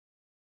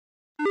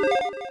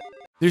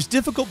There's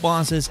difficult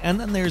bosses, and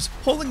then there's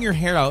pulling your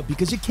hair out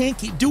because you can't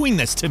keep doing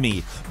this to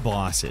me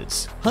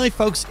bosses. Hi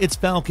folks, it's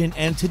Falcon,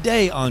 and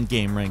today on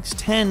gameranx,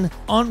 10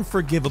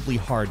 unforgivably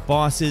hard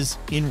bosses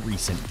in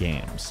recent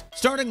games.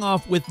 Starting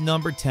off with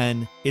number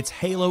 10, it's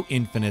Halo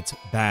Infinite's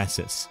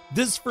Bassus.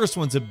 This first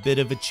one's a bit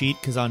of a cheat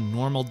because on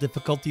normal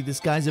difficulty, this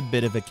guy's a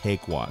bit of a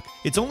cakewalk.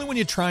 It's only when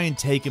you try and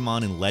take him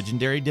on in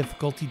legendary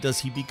difficulty does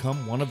he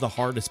become one of the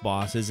hardest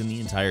bosses in the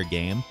entire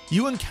game.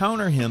 You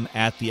encounter him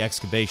at the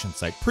excavation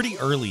site pretty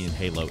early in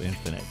Halo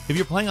Infinite. If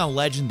you're playing on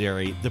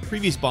legendary, the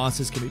previous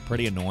bosses can be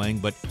pretty annoying,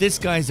 but this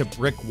guy's a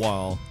brick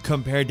wall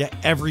compared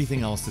to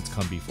everything else that's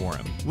come before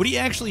him. What he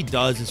actually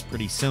does is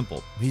pretty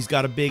simple. He's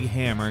got a big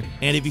hammer,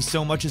 and if he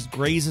so much as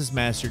grazes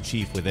Master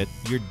Chief with it,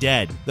 you're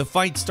dead. The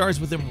fight starts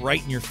with him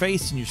right in your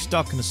face, and you're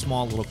stuck in a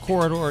small little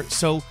corridor,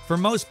 so for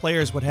most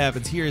players what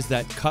happens here is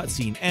that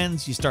cutscene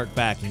ends, you start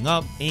backing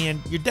up, and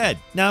you're dead.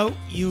 Now,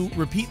 you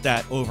repeat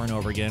that over and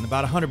over again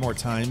about 100 more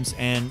times,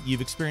 and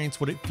you've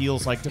experienced what it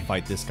feels like to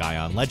fight this guy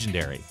on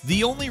legendary.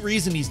 The only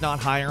reason he's not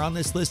higher on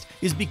this list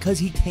is because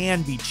he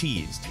can be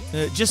cheesed.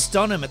 Just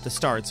stun him at the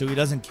start so he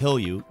doesn't kill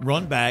you,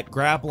 run back,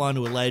 grapple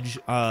onto a ledge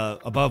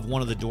above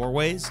one of the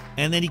doorways,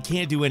 and then he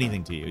can't do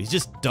anything to you. He's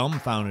just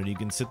dumbfounded. You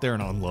can sit there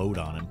and unload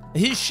on him.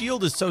 His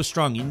shield is so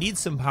strong, you need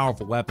some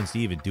powerful weapons to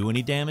even do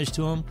any damage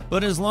to him,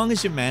 but as long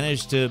as you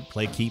manage to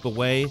play keep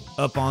away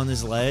up on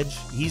this ledge,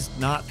 he's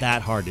not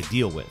that hard to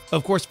deal with.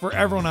 Of course, for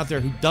everyone out there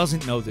who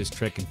doesn't know this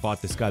trick and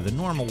fought this guy the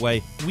normal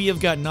way, we have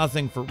got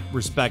nothing for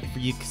respect for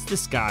you because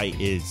this guy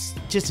is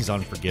just as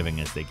unforgiving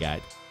as they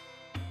get.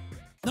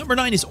 Number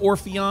 9 is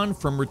Orpheon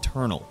from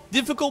Returnal.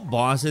 Difficult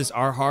bosses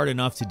are hard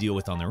enough to deal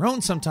with on their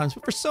own sometimes,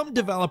 but for some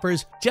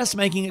developers, just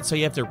making it so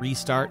you have to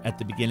restart at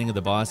the beginning of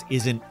the boss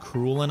isn't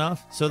cruel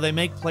enough, so they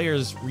make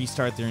players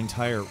restart their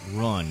entire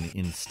run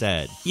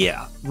instead.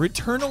 Yeah,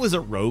 Returnal is a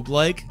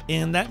roguelike,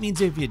 and that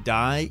means if you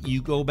die,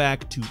 you go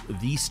back to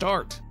the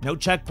start. No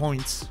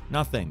checkpoints,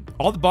 nothing.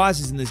 All the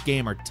bosses in this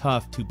game are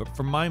tough too, but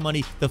for my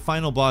money, the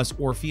final boss,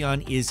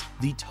 Orpheon, is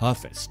the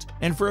toughest.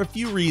 And for a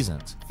few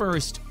reasons.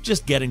 First,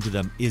 just getting to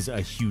them is a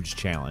huge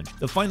challenge.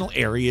 The final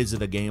areas of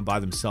the game by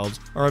themselves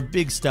are a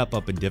big step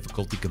up in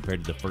difficulty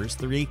compared to the first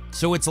 3,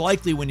 so it's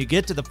likely when you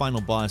get to the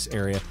final boss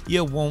area,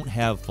 you won't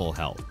have full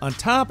health. On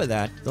top of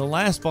that, the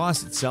last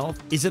boss itself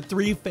is a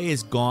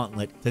 3-phase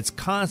gauntlet that's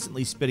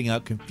constantly spitting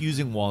out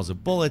confusing walls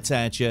of bullets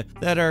at you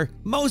that are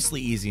mostly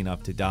easy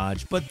enough to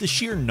dodge, but the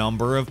sheer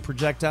number of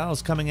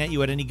projectiles coming at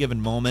you at any given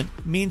moment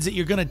means that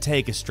you're going to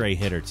take a stray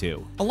hit or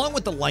two. Along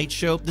with the light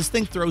show, this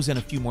thing throws in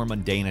a few more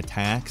mundane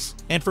attacks,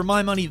 and for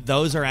my money,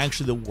 those are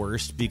actually the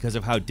worst because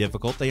of how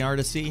difficult they are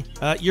to see.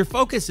 Your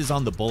focus is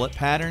on the bullet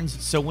patterns,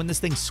 so when this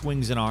thing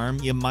swings an arm,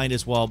 you might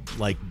as well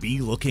be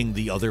looking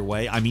the other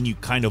way. I mean, you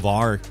kind of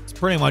are. It's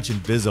pretty much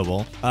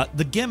invisible.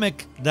 The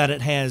gimmick that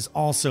it has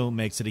also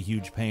makes it a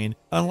huge pain.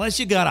 Unless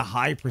you got a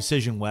high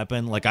precision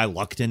weapon like I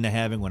lucked into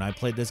having when I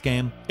played this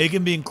game, it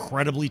can be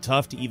incredibly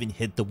tough to even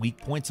hit the weak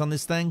points on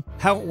this thing.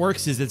 How it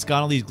works is it's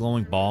got all these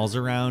glowing balls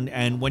around,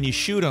 and when you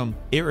shoot them,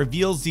 it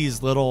reveals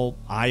these little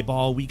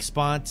eyeball weak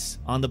spots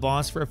on the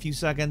boss for a few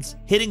seconds.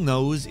 Hitting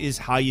those is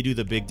how you do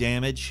the big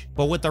damage,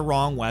 but with the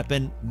wrong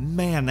weapon,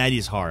 man, that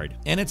is hard.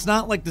 And it's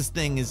not like this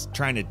thing is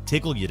trying to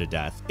tickle you to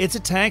death. Its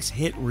attacks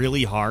hit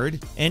really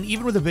hard, and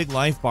even with a big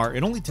life bar,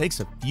 it only takes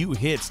a few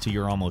hits till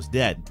you're almost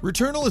dead.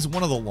 Returnal is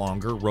one of the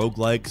longer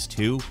roguelikes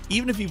too.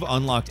 Even if you've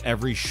unlocked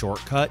every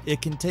shortcut,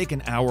 it can take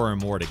an hour or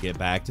more to get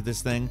back to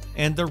this thing,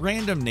 and the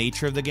random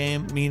nature of the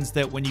game means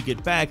that when you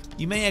get back,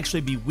 you may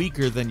actually be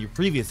weaker than your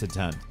previous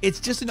attempt. It's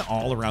just an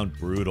all-around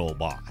brutal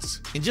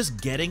boss, and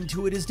just getting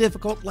to it is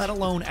difficult, let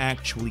alone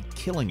actually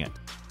killing it.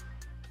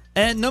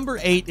 And number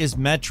 8 is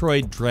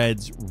Metroid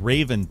Dread's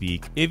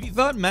Ravenbeak. If you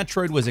thought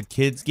Metroid was a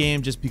kid's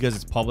game just because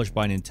it's published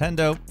by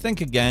Nintendo,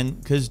 think again,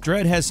 because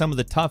Dread has some of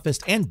the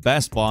toughest and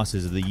best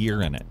bosses of the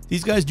year in it.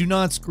 These guys do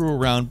not screw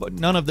around, but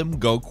none of them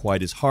go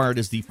quite as hard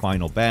as the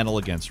final battle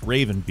against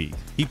Ravenbeak.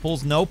 He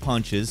pulls no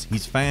punches,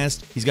 he's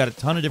fast, he's got a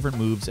ton of different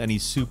moves, and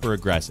he's super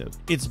aggressive.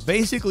 It's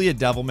basically a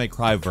Devil May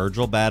Cry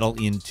Virgil battle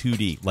in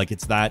 2D, like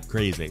it's that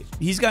crazy.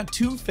 He's got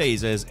 2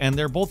 phases, and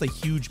they're both a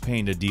huge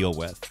pain to deal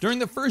with. During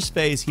the first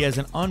phase, he has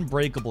an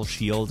unbreakable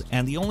shield,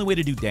 and the only way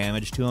to do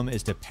damage to him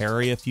is to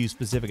parry a few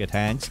specific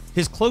attacks.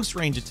 His close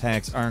range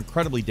attacks are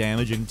incredibly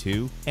damaging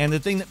too, and the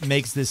thing that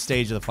makes this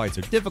stage of the fight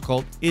so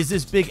difficult is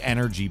this big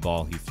energy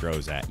ball he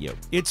throws at you.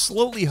 It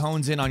slowly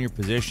hones in on your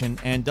position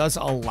and does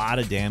a lot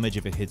of damage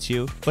if it hits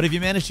you, but if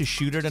you manage to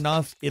shoot it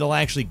enough, it'll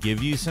actually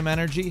give you some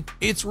energy.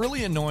 It's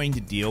really annoying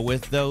to deal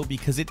with though,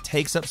 because it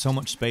takes up so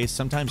much space,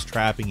 sometimes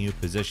trapping you in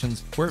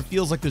positions where it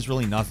feels like there's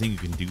really nothing you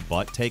can do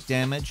but take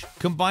damage.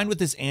 Combined with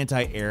this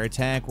anti-air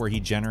attack where he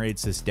generates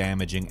generates this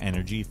damaging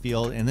energy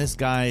field, and this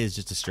guy is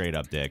just a straight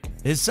up dick.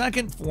 His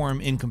second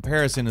form in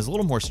comparison is a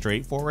little more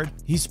straightforward.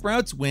 He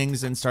sprouts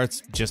wings and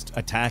starts just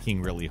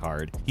attacking really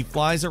hard. He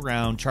flies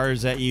around,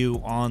 charges at you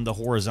on the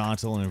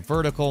horizontal and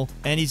vertical,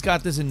 and he's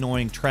got this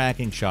annoying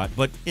tracking shot,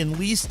 but at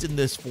least in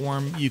this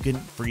form, you can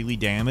freely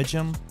damage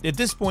him. At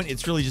this point,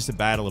 it's really just a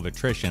battle of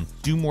attrition.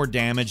 Do more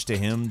damage to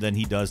him than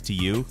he does to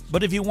you,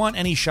 but if you want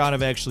any shot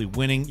of actually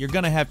winning, you're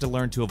gonna have to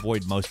learn to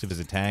avoid most of his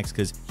attacks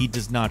because he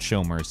does not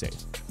show mercy.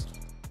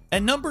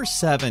 At number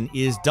 7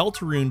 is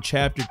Deltarune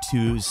Chapter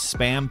 2's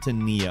Spam to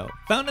Neo.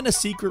 Found in a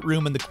secret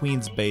room in the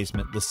Queen's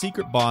basement, the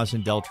secret boss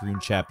in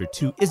Deltarune Chapter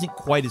 2 isn't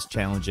quite as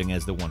challenging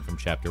as the one from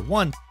Chapter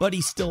 1, but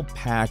he still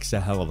packs a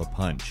hell of a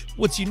punch.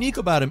 What's unique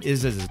about him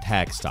is his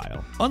attack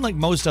style. Unlike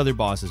most other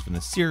bosses from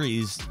the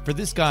series, for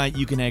this guy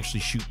you can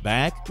actually shoot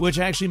back, which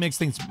actually makes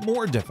things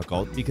more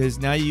difficult because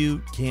now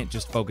you can't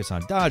just focus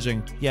on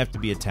dodging, you have to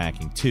be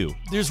attacking too.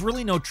 There's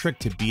really no trick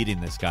to beating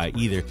this guy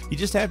either, you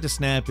just have to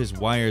snap his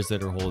wires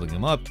that are holding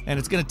him up, and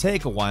it's going to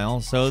take a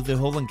while, so the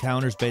whole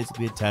encounter is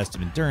basically a test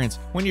of endurance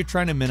when you're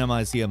trying to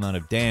minimize the amount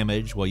of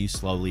damage while you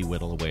slowly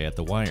whittle away at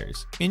the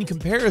wires. In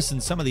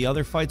comparison, some of the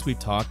other fights we've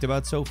talked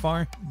about so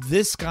far,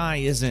 this guy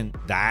isn't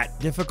that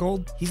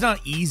difficult. He's not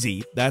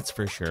easy, that's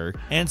for sure,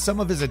 and some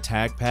of his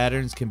attack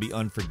patterns can be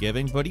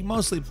unforgiving, but he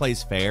mostly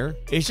plays fair.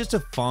 It's just a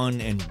fun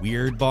and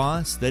weird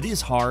boss that is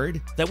hard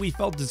that we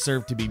felt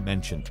deserved to be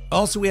mentioned.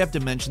 Also, we have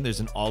to mention there's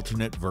an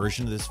alternate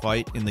version of this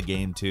fight in the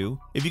game too.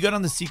 If you go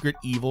down the secret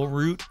evil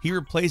route, he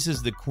replaces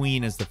the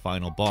Queen as the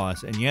final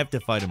boss, and you have to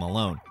fight him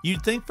alone.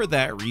 You'd think for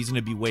that reason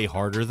it'd be way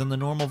harder than the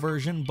normal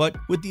version, but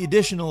with the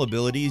additional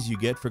abilities you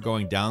get for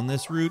going down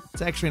this route,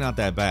 it's actually not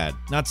that bad.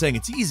 Not saying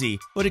it's easy,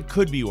 but it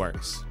could be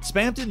worse.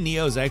 Spam to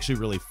Neo is actually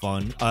really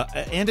fun,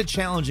 and a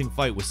challenging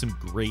fight with some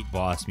great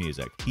boss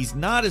music. He's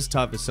not as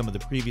tough as some of the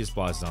previous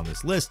bosses on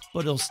this list,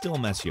 but he'll still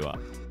mess you up.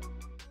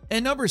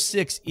 And number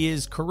 6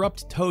 is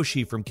Corrupt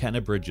Toshi from Kenna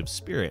Bridge of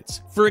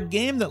Spirits. For a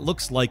game that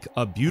looks like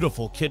a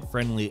beautiful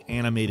kid-friendly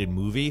animated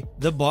movie,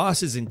 the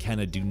bosses in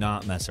Kenna do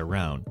not mess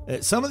around.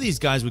 Some of these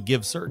guys would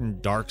give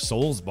certain Dark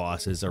Souls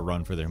bosses a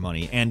run for their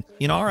money, and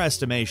in our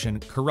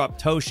estimation,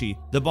 Corrupt Toshi,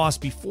 the boss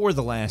before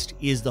the last,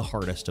 is the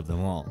hardest of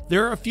them all.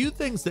 There are a few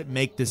things that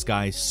make this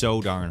guy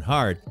so darn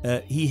hard.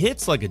 He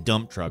hits like a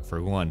dump truck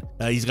for one.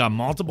 He's got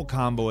multiple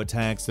combo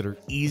attacks that are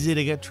easy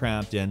to get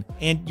trapped in,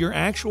 and your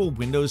actual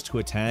windows to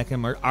attack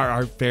him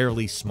are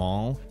fairly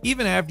small.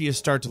 Even after you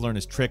start to learn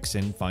his tricks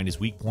and find his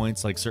weak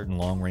points, like certain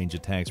long-range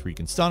attacks where you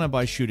can stun him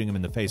by shooting him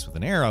in the face with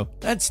an arrow,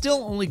 that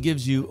still only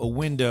gives you a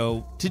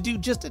window to do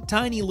just a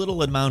tiny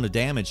little amount of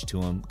damage to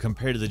him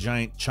compared to the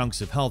giant chunks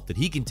of health that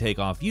he can take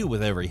off you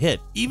with every hit.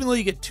 Even though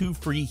you get 2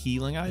 free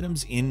healing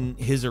items in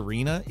his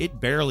arena, it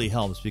barely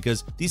helps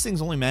because these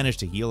things only manage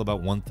to heal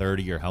about 1/3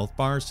 of your health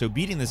bar, so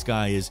beating this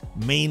guy is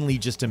mainly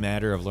just a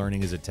matter of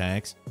learning his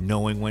attacks,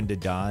 knowing when to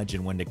dodge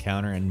and when to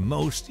counter, and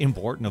most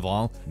important of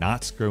all,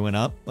 not screwing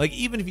up. Like,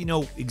 even if you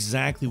know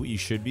exactly what you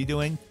should be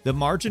doing, the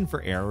margin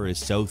for error is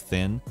so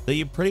thin that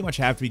you pretty much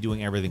have to be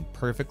doing everything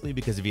perfectly,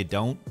 because if you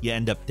don't, you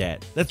end up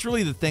dead. That's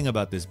really the thing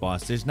about this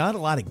boss. There's not a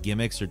lot of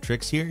gimmicks or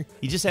tricks here.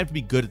 You just have to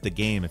be good at the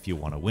game if you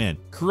want to win.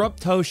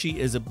 Corrupt Toshi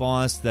is a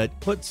boss that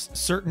puts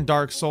certain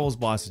Dark Souls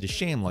bosses to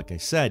shame, like I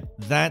said.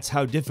 That's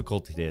how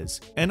difficult it is.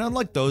 And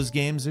unlike those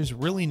games, there's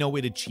really no way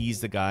to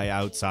cheese the guy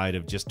outside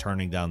of just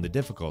turning down the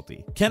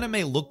difficulty. Kenna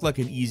may look like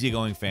an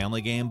easygoing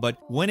family game, but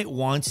when it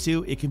wants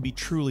to, it can be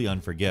truly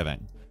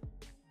unforgiving.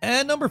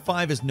 And number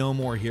 5 is No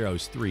More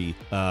Heroes 3,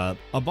 a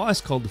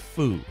boss called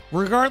Fu.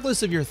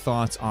 Regardless of your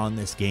thoughts on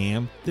this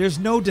game, there's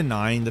no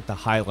denying that the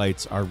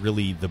highlights are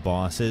really the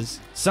bosses.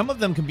 Some of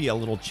them can be a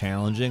little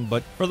challenging,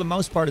 but for the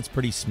most part it's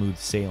pretty smooth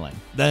sailing.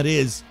 That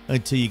is,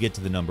 until you get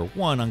to the number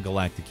 1 on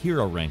Galactic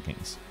Hero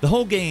rankings. The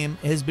whole game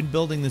has been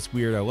building this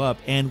weirdo up,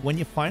 and when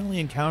you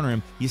finally encounter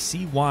him, you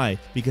see why,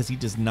 because he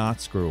does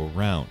not screw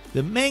around.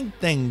 The main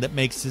thing that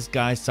makes this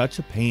guy such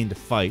a pain to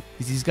fight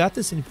is he's got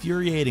this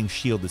infuriating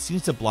shield that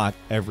seems to block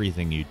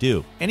everything you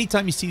do.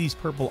 Anytime you see these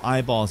purple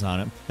eyeballs on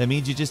him, that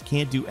means you just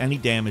can't do any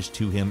damage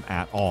to him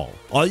at all.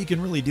 All you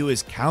can really do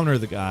is counter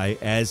the guy,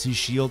 as his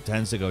shield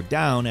tends to go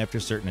down after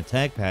certain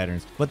attack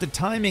patterns, but the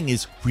timing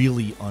is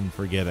really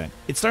unforgiving.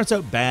 It starts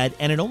out bad,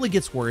 and it only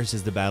gets worse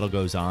as the battle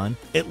goes on.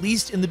 At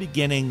least in the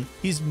beginning,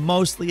 he's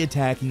mostly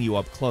attacking you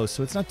up close,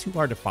 so it's not too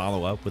hard to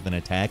follow up with an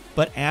attack,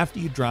 but after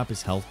you drop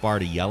his health bar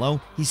to yellow,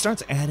 he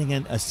starts adding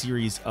in a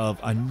series of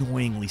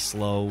annoyingly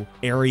slow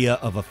area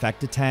of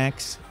effect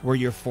attacks where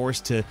you're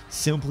forced to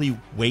simply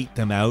wait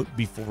them out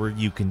before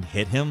you can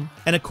hit him.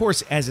 And of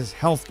course, as his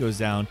health goes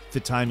down, the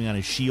timing on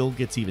his shield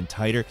gets even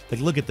tighter. Like,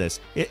 look at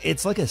this.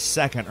 It's like a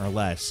second or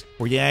less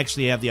where you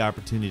actually have the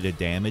opportunity to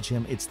damage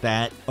him. It's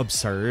that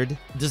absurd.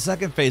 The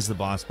second phase of the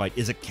boss fight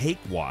is a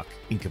cakewalk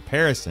in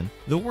comparison.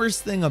 The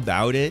worst thing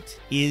about it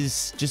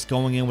is just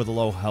going in with a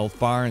low health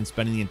bar and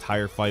spending the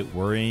entire fight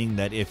worrying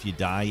that if you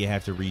die, you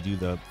have to redo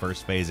the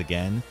first phase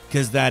again,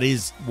 because that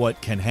is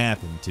what can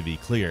happen, to be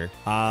clear.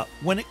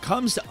 When it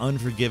comes to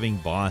unforgiving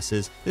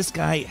bosses, this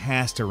guy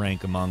has to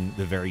rank among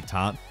the very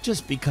top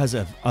just because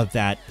of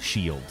that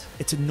shield.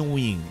 It's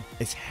annoying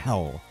as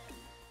hell.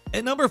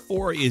 At number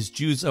 4 is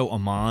Juzo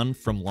Amon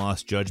from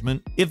Lost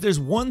Judgment. If there's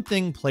one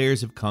thing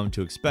players have come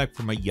to expect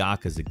from a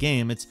Yakuza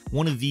game, it's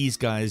one of these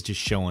guys just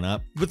showing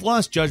up. With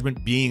Lost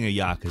Judgment being a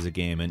Yakuza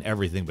game in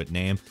everything but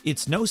name,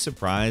 it's no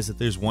surprise that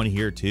there's one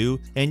here too,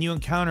 and you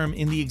encounter him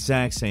in the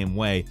exact same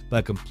way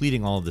by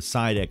completing all of the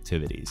side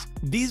activities.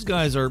 These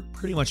guys are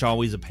pretty much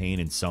always a pain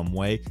in some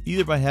way,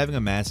 either by having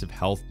a massive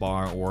health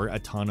bar or a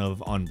ton of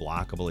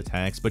unblockable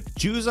attacks, but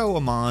Juzo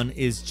Amon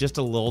is just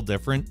a little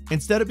different.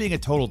 Instead of being a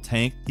total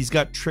tank, he's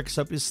got tricks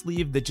up his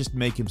sleeve that just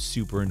make him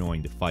super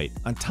annoying to fight.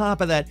 On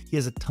top of that, he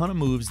has a ton of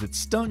moves that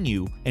stun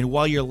you, and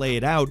while you're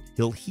laid out,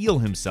 he'll heal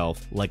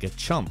himself like a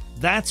chump.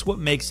 That's what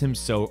makes him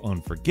so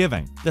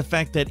unforgiving. The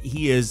fact that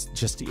he is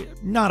just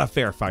not a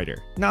fair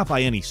fighter, not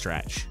by any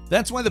stretch.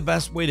 That's why the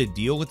best way to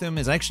deal with him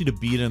is actually to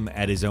beat him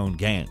at his own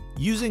game.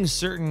 Using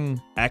certain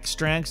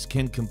extracts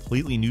can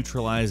completely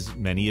neutralize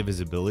many of his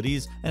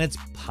abilities, and it's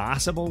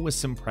possible with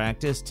some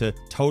practice to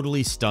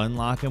totally stun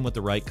lock him with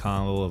the right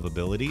combo of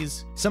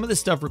abilities. Some of this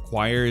stuff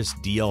requires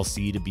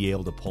DLC to be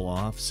able to pull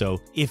off,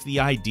 so if the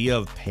idea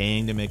of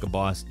paying to make a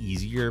boss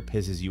easier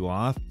pisses you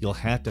off, you'll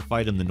have to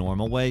fight him the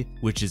normal way,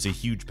 which is a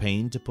huge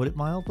pain to put it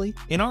mildly.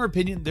 In our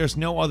opinion, there's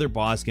no other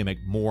boss gimmick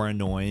more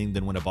annoying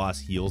than when a boss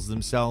heals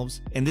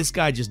themselves, and this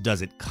guy just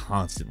does it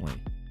constantly.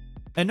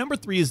 At number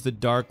 3 is the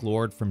Dark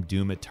Lord from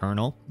Doom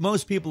Eternal.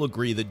 Most people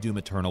agree that Doom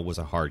Eternal was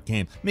a hard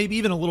game, maybe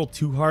even a little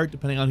too hard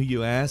depending on who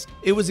you ask.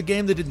 It was a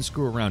game that didn't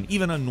screw around,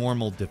 even on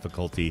normal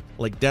difficulty.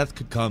 Like, death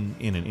could come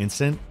in an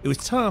instant. It was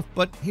tough,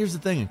 but here's the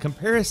thing, in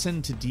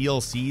comparison to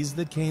DLCs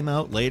that came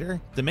out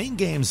later, the main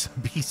game's a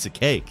piece of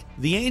cake.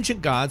 The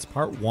Ancient Gods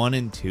Part 1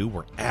 and 2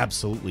 were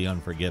absolutely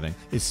unforgiving,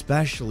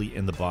 especially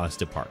in the boss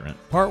department.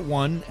 Part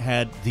 1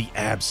 had the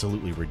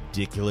absolutely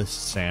ridiculous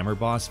Samur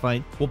boss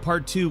fight, while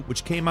Part 2,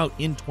 which came out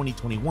in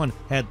 2021,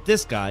 had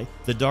this guy,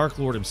 the Dark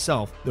Lord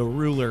himself, the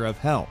ruler of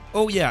hell.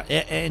 Oh yeah,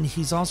 and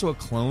he's also a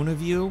clone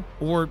of you,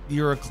 or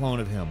you're a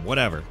clone of him,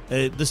 whatever.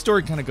 The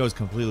story kind of goes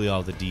completely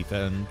off the deep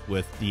end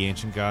with the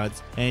Ancient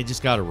Gods, and you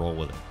just gotta roll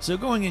with it. So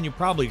going in, you're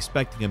probably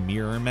expecting a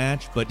mirror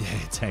match, but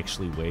it's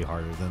actually way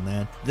harder than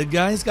that. The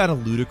guy's got a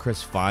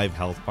ludicrous 5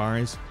 health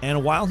bars,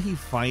 and while he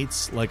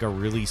fights like a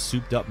really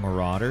souped up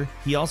marauder,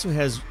 he also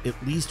has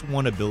at least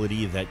one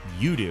ability that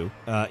you do,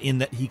 in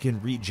that he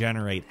can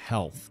regenerate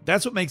health.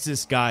 That's what makes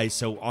this guy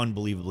so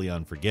unbelievably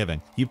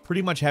unforgiving. You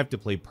pretty much have to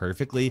play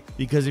perfectly,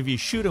 because if you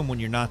shoot him when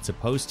you're not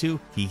supposed to,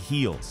 he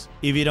heals.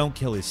 If you don't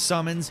kill his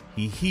summons,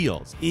 he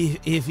heals.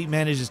 If he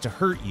manages to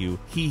hurt you,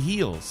 he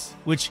heals.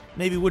 Which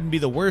maybe wouldn't be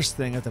the worst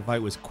thing if the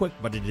fight was quick,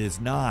 but it is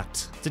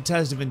not. It's a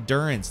test of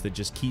endurance that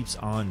just keeps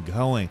on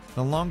going.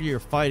 The longer you're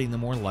fighting, the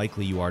more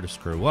likely you are to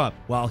screw up,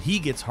 while he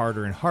gets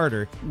harder and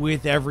harder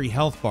with every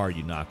health bar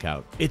you knock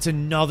out. It's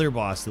another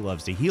boss that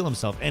loves to heal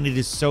himself, and it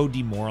is so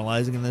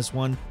demoralizing in this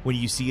one when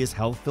you see his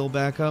health fill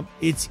back up.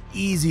 It's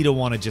easy to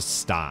want to just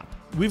stop.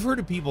 We've heard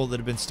of people that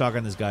have been stuck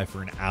on this guy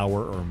for an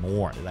hour or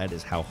more. That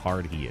is how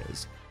hard he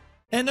is.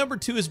 And number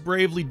 2 is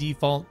Bravely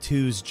Default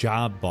 2's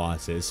job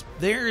bosses.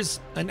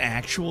 There's an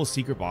actual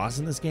secret boss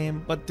in this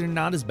game, but they're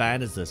not as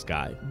bad as this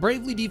guy.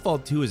 Bravely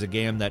Default 2 is a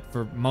game that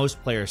for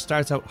most players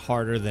starts out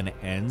harder than it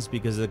ends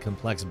because of the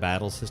complex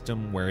battle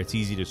system where it's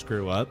easy to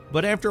screw up.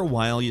 But after a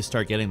while, you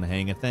start getting the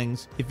hang of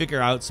things. You figure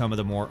out some of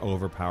the more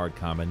overpowered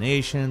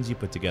combinations, you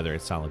put together a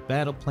solid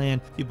battle plan,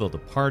 you build a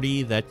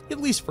party that, at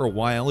least for a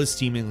while, is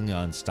seemingly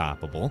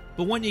unstoppable.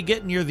 But when you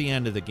get near the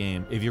end of the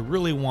game, if you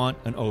really want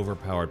an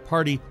overpowered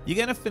party, you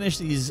gotta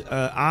finish these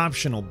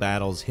optional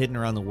battles hidden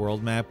around the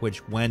world map,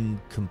 which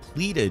when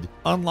completed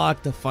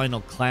unlock the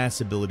final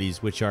class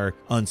abilities, which are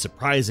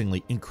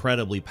unsurprisingly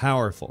incredibly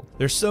powerful.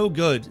 They're so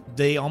good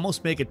they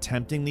almost make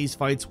attempting these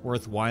fights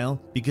worthwhile,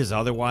 because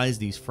otherwise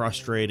these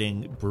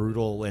frustrating,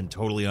 brutal, and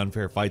totally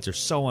unfair fights are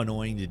so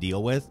annoying to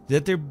deal with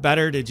that they're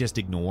better to just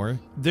ignore.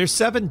 There's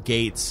 7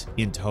 gates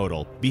in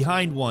total.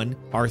 Behind one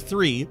are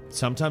 3,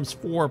 sometimes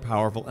 4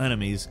 powerful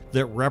enemies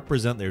that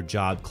represent their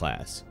job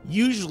class.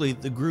 Usually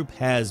the group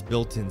has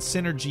built-in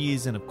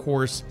synergies, and of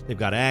course they've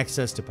got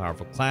access to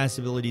powerful class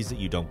abilities that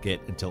you don't get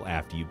until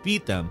after you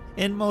beat them,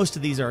 and most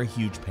of these are a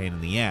huge pain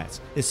in the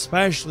ass,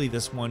 especially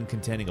this one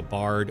containing a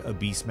bard, a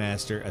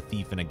beastmaster, a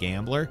thief, and a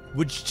gambler,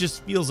 which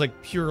just feels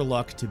like pure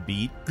luck to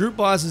beat. Group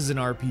bosses in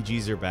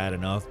RPGs are bad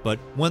enough, but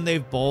when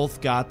they've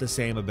both got the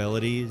same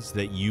abilities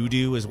that you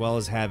do, as well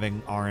as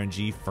having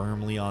RNG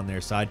firmly on their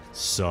side,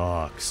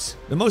 sucks.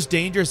 The most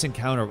dangerous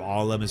encounter of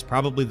all of them is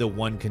probably the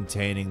one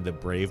containing the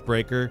Brave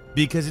Breaker,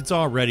 because it's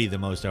already the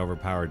most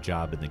overpowered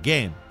job in the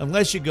game.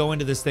 Unless you go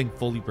into this thing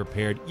fully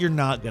prepared, you're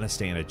not gonna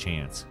stand a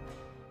chance.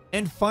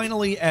 And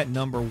finally, at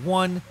number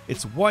 1,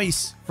 it's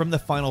Weiss from the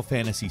Final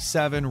Fantasy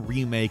VII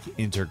Remake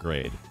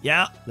Intergrade.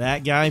 Yeah,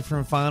 that guy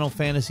from Final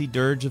Fantasy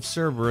Dirge of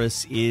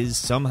Cerberus is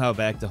somehow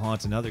back to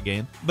haunt another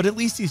game, but at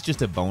least he's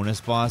just a bonus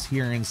boss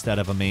here instead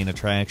of a main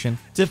attraction.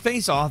 To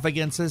face off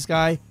against this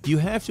guy, you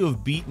have to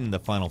have beaten the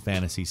Final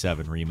Fantasy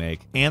VII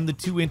Remake and the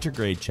 2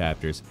 Intergrade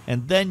chapters,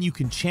 and then you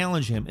can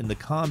challenge him in the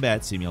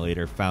combat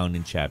simulator found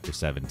in Chapter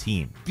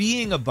 17.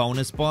 Being a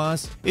bonus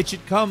boss, it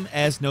should come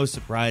as no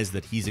surprise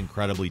that he's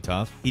incredibly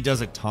tough. He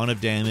does a ton of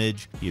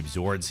damage, he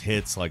absorbs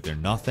hits like they're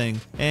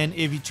nothing, and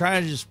if you try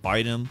to just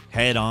fight him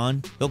head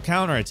on, he'll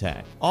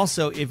counterattack.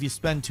 Also, if you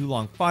spend too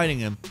long fighting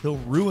him, he'll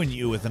ruin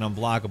you with an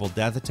unblockable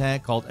death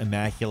attack called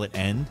Immaculate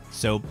End,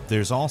 so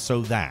there's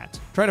also that.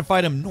 Try to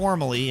fight him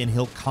normally and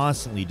he'll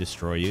constantly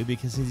destroy you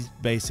because he's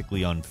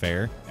basically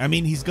unfair. I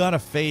mean, he's got a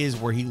phase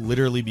where he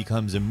literally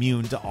becomes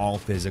immune to all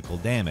physical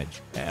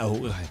damage.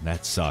 Oh,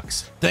 that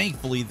sucks.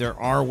 Thankfully, there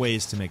are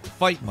ways to make the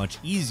fight much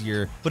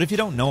easier, but if you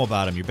don't know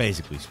about him, you're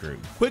basically screwed.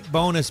 Quick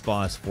bonus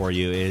boss for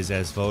you is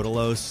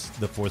Asvodalos,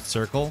 the 4th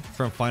Circle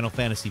from Final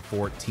Fantasy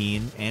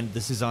XIV, and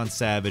this is on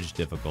Savage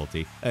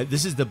difficulty.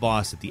 This is the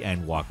boss at the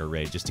Endwalker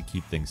raid, just to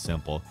keep things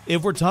simple.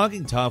 If we're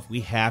talking tough,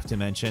 we have to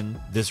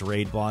mention this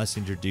raid boss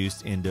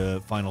introduced into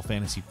Final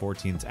Fantasy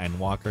XIV's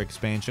Endwalker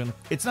expansion.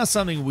 It's not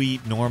something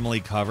we normally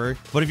cover,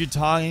 but if you're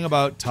talking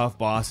about tough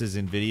bosses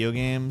in video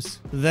games,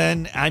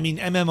 then, I mean,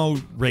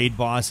 MMO raid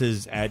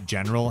bosses at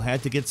general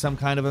had to get some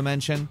kind of a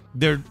mention.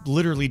 They're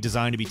literally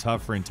designed to be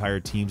tough for entire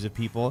teams of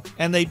people,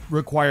 and they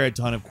require a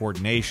ton of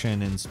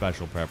coordination and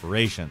special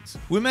preparations.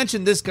 We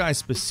mentioned this guy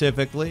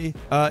specifically,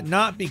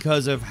 not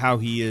because of how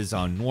he is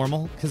on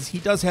normal, because he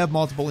does have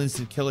multiple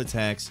instant kill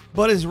attacks,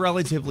 but is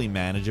relatively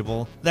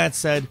manageable. That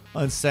said,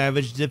 on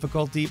Savage difficulty,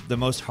 the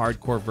most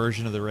hardcore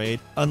version of the raid,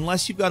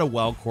 unless you've got a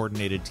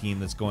well-coordinated team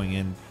that's going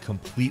in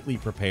completely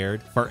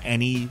prepared for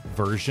any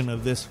version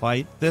of this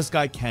fight, this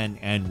guy can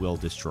and will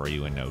destroy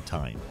you in no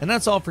time. And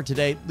that's all for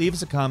today. Leave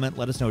us a comment,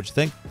 let us know what you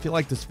think. If you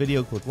like this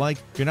video, click like.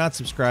 If you're not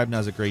subscribed,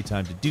 now's a great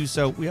time to do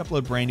so. We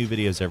upload brand new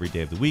videos every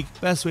day of the week.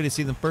 Best way to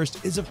see them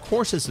first is, of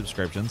course, a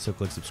subscription, so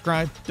click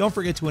subscribe. Don't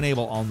forget to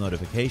enable all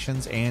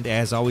notifications, and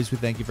as always, we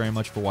thank you very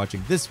much for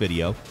watching this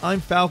video. I'm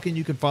Falcon.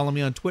 You can follow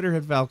me on Twitter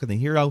at Falcon the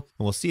Hero,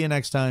 and we'll see you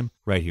next time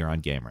right here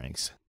on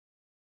gameranx.